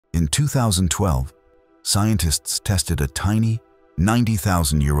In 2012, scientists tested a tiny,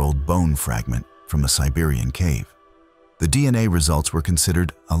 90,000-year-old bone fragment from a Siberian cave. The DNA results were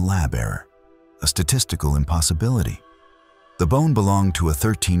considered a lab error, a statistical impossibility. The bone belonged to a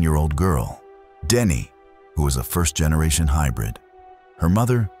 13-year-old girl, Denny, who was a first-generation hybrid. Her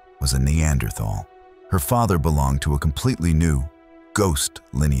mother was a Neanderthal. Her father belonged to a completely new, ghost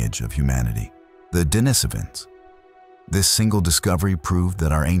lineage of humanity, the Denisovans. This single discovery proved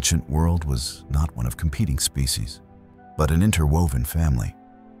that our ancient world was not one of competing species, but an interwoven family.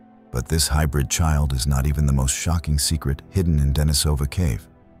 But this hybrid child is not even the most shocking secret hidden in Denisova cave.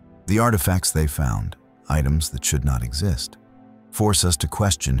 The artifacts they found, items that should not exist, force us to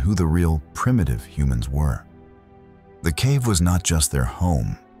question who the real primitive humans were. The cave was not just their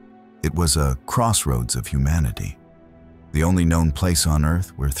home, it was a crossroads of humanity. The only known place on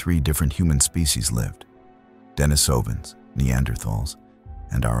Earth where three different human species lived: Denisovans, Neanderthals,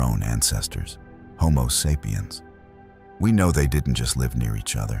 and our own ancestors, Homo sapiens. We know they didn't just live near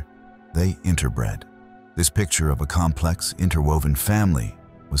each other, they interbred. This picture of a complex, interwoven family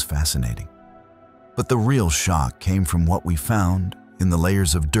was fascinating. But the real shock came from what we found in the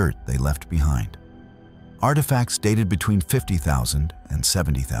layers of dirt they left behind. Artifacts dated between 50,000 and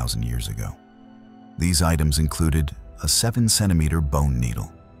 70,000 years ago. These items included a 7-centimeter bone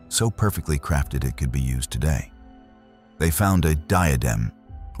needle, so perfectly crafted it could be used today. They found a diadem,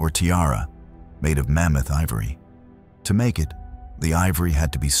 or tiara, made of mammoth ivory. To make it, the ivory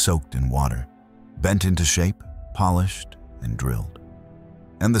had to be soaked in water, bent into shape, polished, and drilled.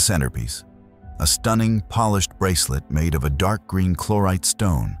 And the centerpiece, a stunning, polished bracelet made of a dark green chlorite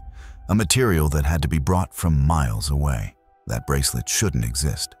stone, a material that had to be brought from miles away. That bracelet shouldn't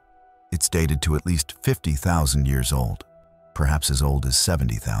exist. It's dated to at least 50,000 years old, perhaps as old as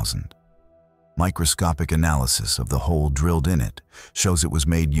 70,000. Microscopic analysis of the hole drilled in it shows it was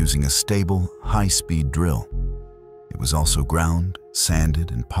made using a stable, high-speed drill. It was also ground,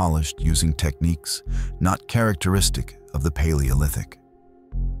 sanded, and polished using techniques not characteristic of the Paleolithic.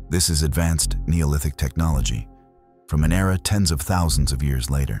 This is advanced Neolithic technology from an era tens of thousands of years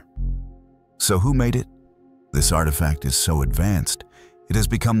later. So who made it? This artifact is so advanced, it has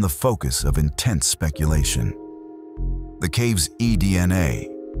become the focus of intense speculation. The cave's eDNA,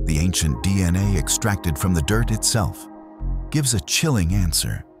 the ancient DNA extracted from the dirt itself, gives a chilling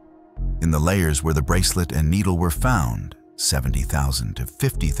answer. In the layers where the bracelet and needle were found, 70,000 to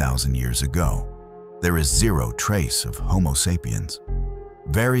 50,000 years ago, there is zero trace of Homo sapiens.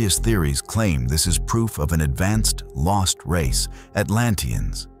 Various theories claim this is proof of an advanced, lost race,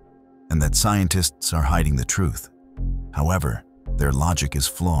 Atlanteans, and that scientists are hiding the truth. However, their logic is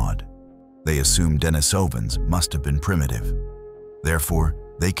flawed. They assume Denisovans must have been primitive. Therefore,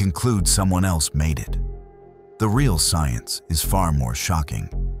 they conclude someone else made it. The real science is far more shocking.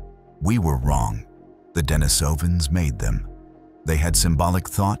 We were wrong. The Denisovans made them. They had symbolic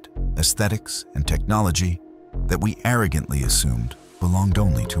thought, aesthetics, and technology that we arrogantly assumed belonged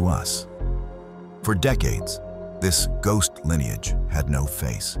only to us. For decades, this ghost lineage had no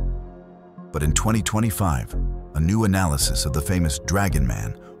face. But in 2025, a new analysis of the famous Dragon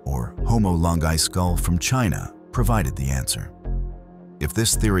Man, or Homo longi skull from China, provided the answer. If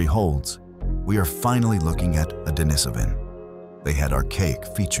this theory holds, we are finally looking at a Denisovan. They had archaic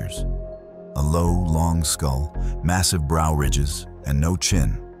features: a low, long skull, massive brow ridges, and no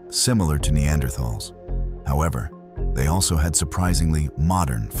chin, similar to Neanderthals. However, they also had surprisingly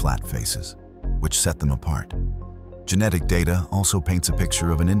modern flat faces, which set them apart. Genetic data also paints a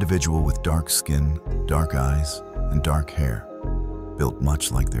picture of an individual with dark skin, dark eyes, and dark hair, built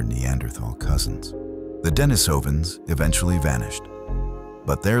much like their Neanderthal cousins. The Denisovans eventually vanished,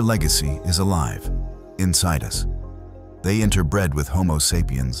 but their legacy is alive, inside us. They interbred with Homo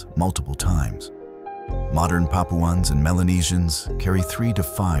sapiens multiple times. Modern Papuans and Melanesians carry 3 to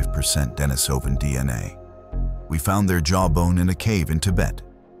 5% Denisovan DNA. We found their jawbone in a cave in Tibet,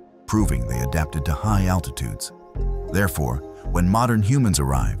 proving they adapted to high altitudes. Therefore, when modern humans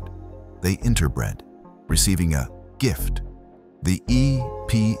arrived, they interbred, receiving a gift, the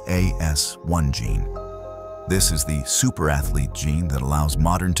EPAS1 gene. This is the superathlete gene that allows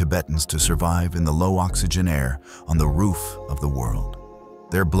modern Tibetans to survive in the low-oxygen air on the roof of the world.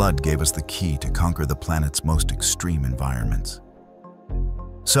 Their blood gave us the key to conquer the planet's most extreme environments.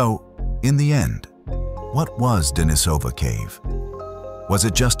 So, in the end, what was Denisova Cave? Was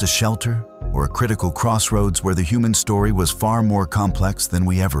it just a shelter, or a critical crossroads where the human story was far more complex than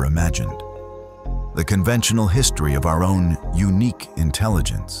we ever imagined? The conventional history of our own unique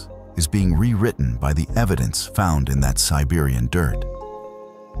intelligence is being rewritten by the evidence found in that Siberian dirt.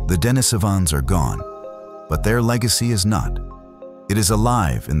 The Denisovans are gone, but their legacy is not. It is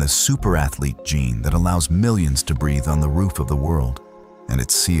alive in the superathlete gene that allows millions to breathe on the roof of the world, and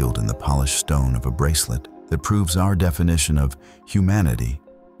it's sealed in the polished stone of a bracelet that proves our definition of humanity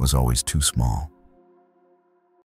was always too small.